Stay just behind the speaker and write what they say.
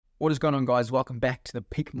What is going on, guys? Welcome back to the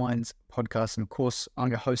PeakMinds Podcast. And of course, I'm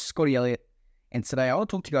your host, Scotty Elliott. And today I will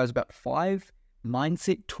talk to you guys about 5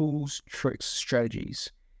 mindset tools, tricks,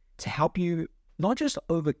 strategies to help you not just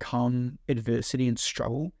overcome adversity and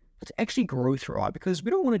struggle, but to actually grow through it. Because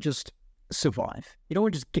we don't want to just survive. You don't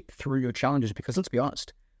want to just get through your challenges because, let's be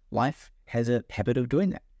honest, life has a habit of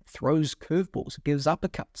doing that. It throws curveballs, it gives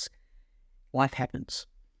uppercuts. Life happens.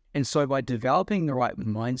 And so by developing the right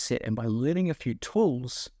mindset and by learning a few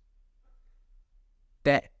tools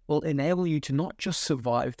that will enable you to not just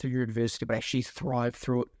survive through your adversity, but actually thrive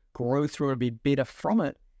through it, grow through it, and be better from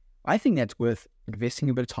it, I think that's worth investing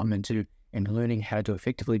a bit of time into and learning how to do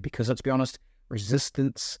effectively, because let's be honest,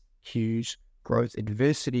 resistance cues growth,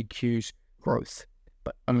 adversity cues growth,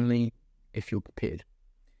 but only if you're prepared.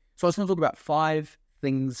 So I was going to talk about 5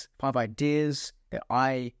 things, 5 ideas that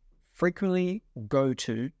I frequently go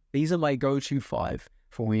to. These are my go-to 5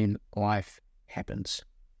 for when life happens.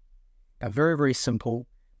 They're very, very simple,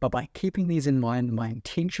 but by keeping these in mind, by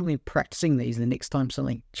intentionally practicing these the next time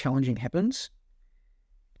something challenging happens,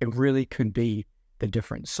 it really could be the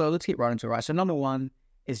difference. So let's get right into it, right? So number 1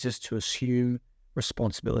 is just to assume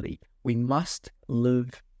responsibility. We must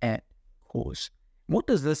live at cause. What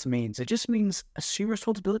does this mean? It just means assume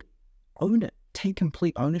responsibility. Own it. Take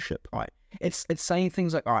complete ownership, right? It's saying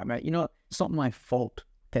things like, all right, mate, it's not my fault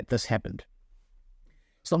that this happened.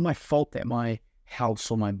 It's not my fault that my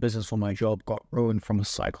house or my business or my job got ruined from a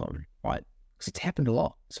cyclone, right? Because it's happened a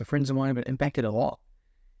lot. So friends of mine have been impacted a lot.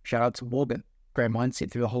 Shout out to Morgan. Great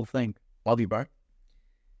mindset through the whole thing. Love you, bro.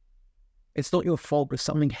 It's not your fault if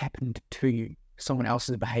something happened to you, someone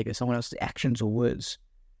else's behavior, someone else's actions or words,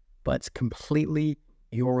 but it's completely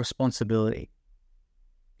your responsibility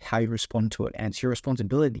how you respond to it. And it's your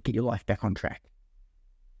responsibility to get your life back on track.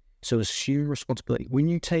 So assume responsibility. When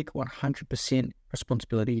you take 100%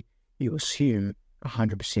 responsibility, you assume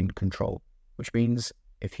 100% control, which means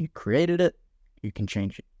if you created it, you can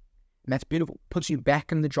change it. And that's beautiful. Puts you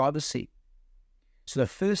back in the driver's seat. So the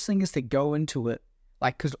first thing is to go into it,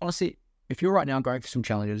 because honestly, if you're right now going through some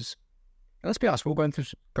challenges, and let's be honest, we're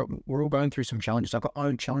all going through some challenges. I've got my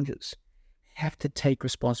own challenges. Have to take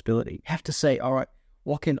responsibility. Have to say, all right,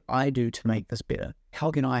 what can I do to make this better? How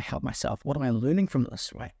can I help myself? What am I learning from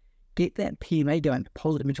this, right? Get that PMA going,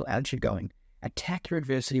 positive mental attitude going. Attack your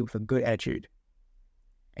adversity with a good attitude.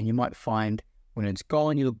 And you might find when it's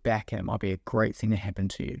gone, you look back and it might be a great thing to happen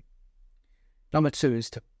to you. Number 2 is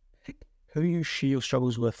to pick who you share your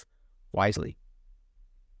struggles with wisely.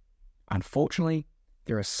 Unfortunately,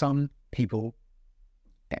 there are some people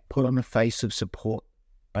that put on a face of support,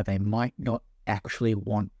 but they might not actually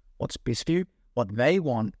want what's best for you. What they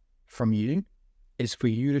want from you is for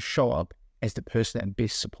you to show up as the person that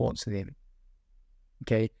best supports them.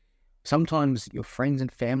 Okay? Sometimes your friends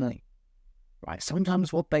and family, right?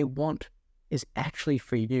 Sometimes what they want is actually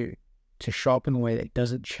for you to show up in a way that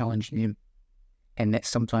doesn't challenge them. And that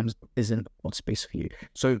sometimes isn't what's best for you.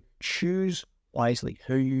 So choose wisely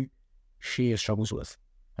who you share your struggles with.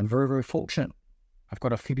 I'm very, very fortunate. I've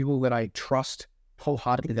got a few people that I trust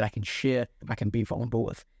wholeheartedly that I can share, I can be vulnerable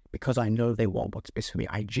with, because I know they want what's best for me.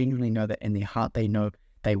 I genuinely know that in their heart they know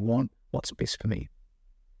they want what's best for me.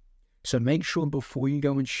 So make sure before you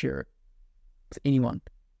go and share it with anyone,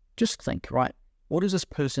 just think, right, what does this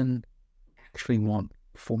person actually want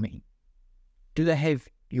for me? Do they have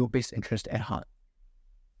your best interest at heart?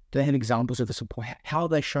 Do they have examples of the support? How have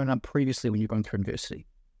they shown up previously when you're going through adversity?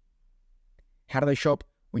 How do they show up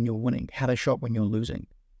when you're winning? How do they show up when you're losing?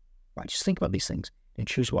 Right, just think about these things and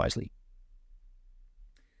choose wisely.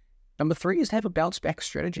 Number 3 is to have a bounce back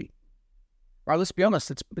strategy. Right, let's be honest,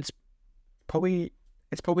 it's probably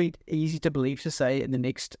easy to believe to say in the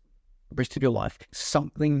next rest of your life,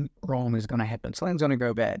 something wrong is going to happen. Something's going to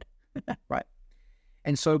go bad, right?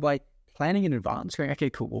 And so by planning in advance, going, okay,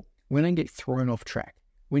 cool, well, when I get thrown off track,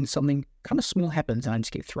 when something kind of small happens and I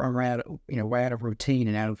just get thrown way out of routine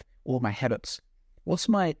and out of all my habits, what's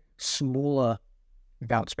my smaller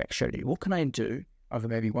bounce back strategy? What can I do over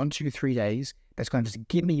maybe 1, 2, 3 days that's going to just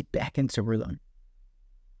get me back into rhythm?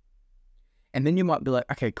 And then you might be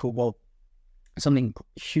like, okay, cool, well, something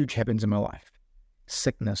huge happens in my life.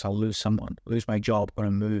 Sickness, I'll lose someone, lose my job, going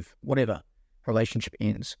to move, whatever, relationship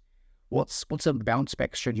ends. What's a bounce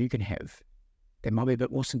back strategy you can have? That might be a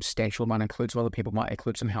bit more substantial, might include some other people, might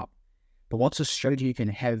include some help. But what's a strategy you can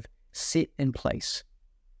have set in place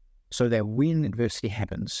so that when adversity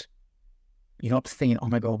happens, you're not thinking, oh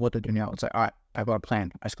my God, what do I do now? It's like, all right, I've got a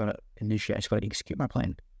plan. I just got to initiate, I just got to execute my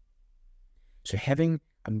plan. So having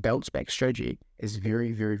a bounce back strategy is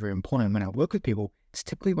very, very, very important. When I work with people, it's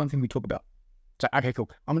typically one thing we talk about. So, okay, cool.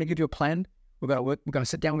 I'm going to give you a plan. We're going to work. We're going to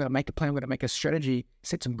sit down. We're going to make a plan. We're going to make a strategy,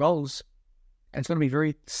 set some goals. And it's going to be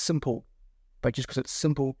very simple. But just because it's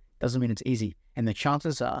simple doesn't mean it's easy. And the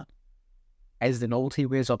chances are, as the novelty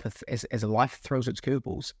wears off, as life throws its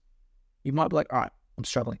curveballs, you might be like, all right, I'm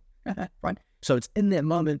struggling. Right? So it's in that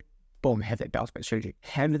moment, boom, have that bounce back strategy.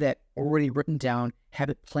 Have that already written down,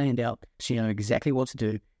 have it planned out so you know exactly what to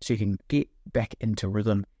do so you can get back into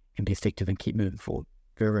rhythm and be effective and keep moving forward.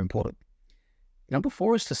 Very, very important. Number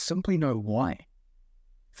 4 is to simply know why.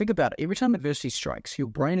 Think about it. Every time adversity strikes, your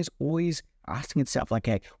brain is always asking itself, like,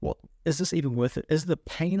 hey, well, is this even worth it? Is the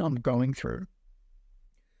pain I'm going through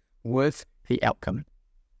worth the outcome?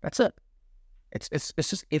 That's it. It's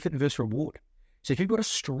just effort versus reward. So if you've got a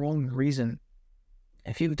strong reason,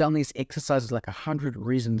 if you've done these exercises like 100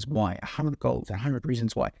 reasons why, 100 goals, 100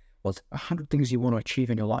 reasons why, well, it's 100 things you want to achieve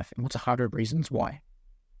in your life. And what's 100 reasons why?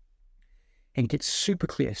 And get super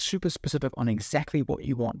clear, super specific on exactly what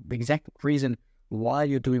you want, the exact reason why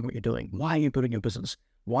you're doing what you're doing. Why are you building your business?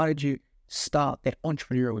 Why did you start that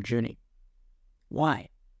entrepreneurial journey? Why?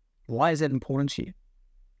 Why is that important to you?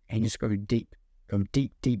 And just go deep,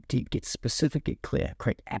 get specific, get clear,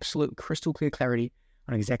 create absolute crystal clear clarity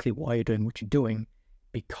on exactly why you're doing what you're doing.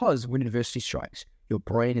 Because when adversity strikes, your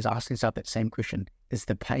brain is asking itself that same question. Is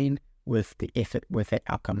the pain worth the effort, worth that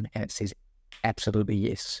outcome? And it says absolutely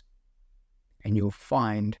yes. And you'll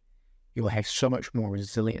find you'll have so much more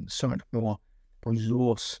resilience, so much more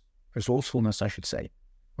resourcefulness, I should say,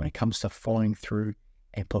 when it comes to following through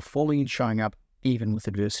and performing and showing up even with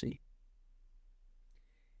adversity.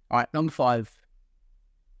 All right, number 5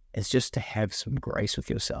 is just to have some grace with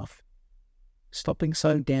yourself. Stop being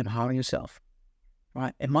so damn hard on yourself,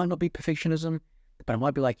 right? It might not be perfectionism, but it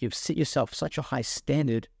might be like you've set yourself such a high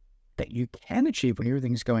standard that you can achieve when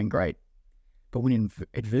everything's going great. But when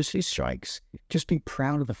adversity strikes, just be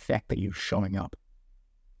proud of the fact that you're showing up.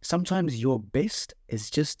 Sometimes your best is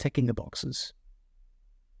just ticking the boxes.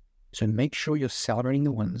 So make sure you're celebrating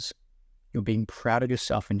the wins. You're being proud of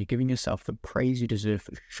yourself and you're giving yourself the praise you deserve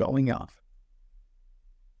for showing up.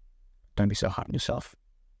 Don't be so hard on yourself.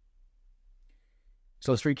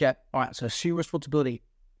 So let's recap. All right, so assume responsibility.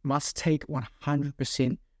 Must take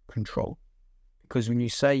 100% control. Because when you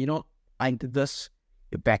say, you know what, I did this,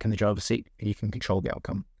 you're back in the driver's seat and you can control the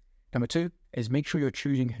outcome. Number 2 is make sure you're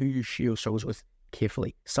choosing who you share your struggles with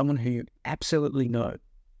carefully. Someone who you absolutely know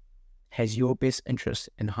has your best interest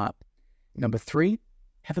in heart. Number 3,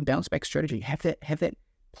 have a bounce back strategy. Have that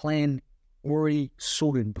plan already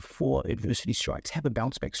sorted before adversity strikes. Have a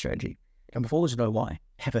bounce back strategy. Number 4 is know why.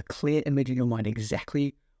 Have a clear image in your mind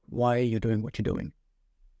exactly why you're doing what you're doing.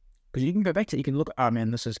 Because you can go back to it, you can look, oh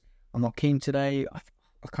man, I'm not keen today. I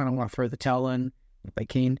kind of want to throw the towel in. If they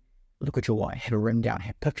keen, look at your why. Have it written down.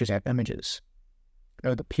 Have pictures, have images.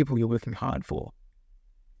 Know the people you're working hard for.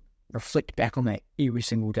 Reflect back on that every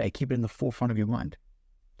single day. Keep it in the forefront of your mind.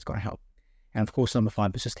 It's going to help. And of course, number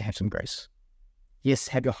 5 is just to have some grace. Yes,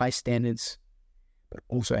 have your high standards, but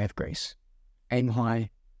also have grace. Aim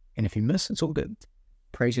high, and if you miss, it's all good.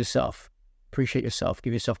 Praise yourself. Appreciate yourself.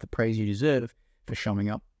 Give yourself the praise you deserve for showing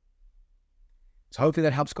up. So hopefully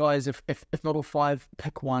that helps, guys. If not all 5,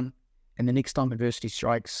 pick one. And the next time adversity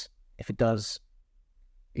strikes, if it does,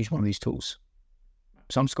 use one of these tools.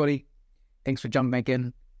 So I'm Scotty. Thanks for jumping back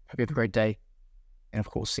in. Hope you have a great day. And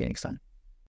of course, see you next time.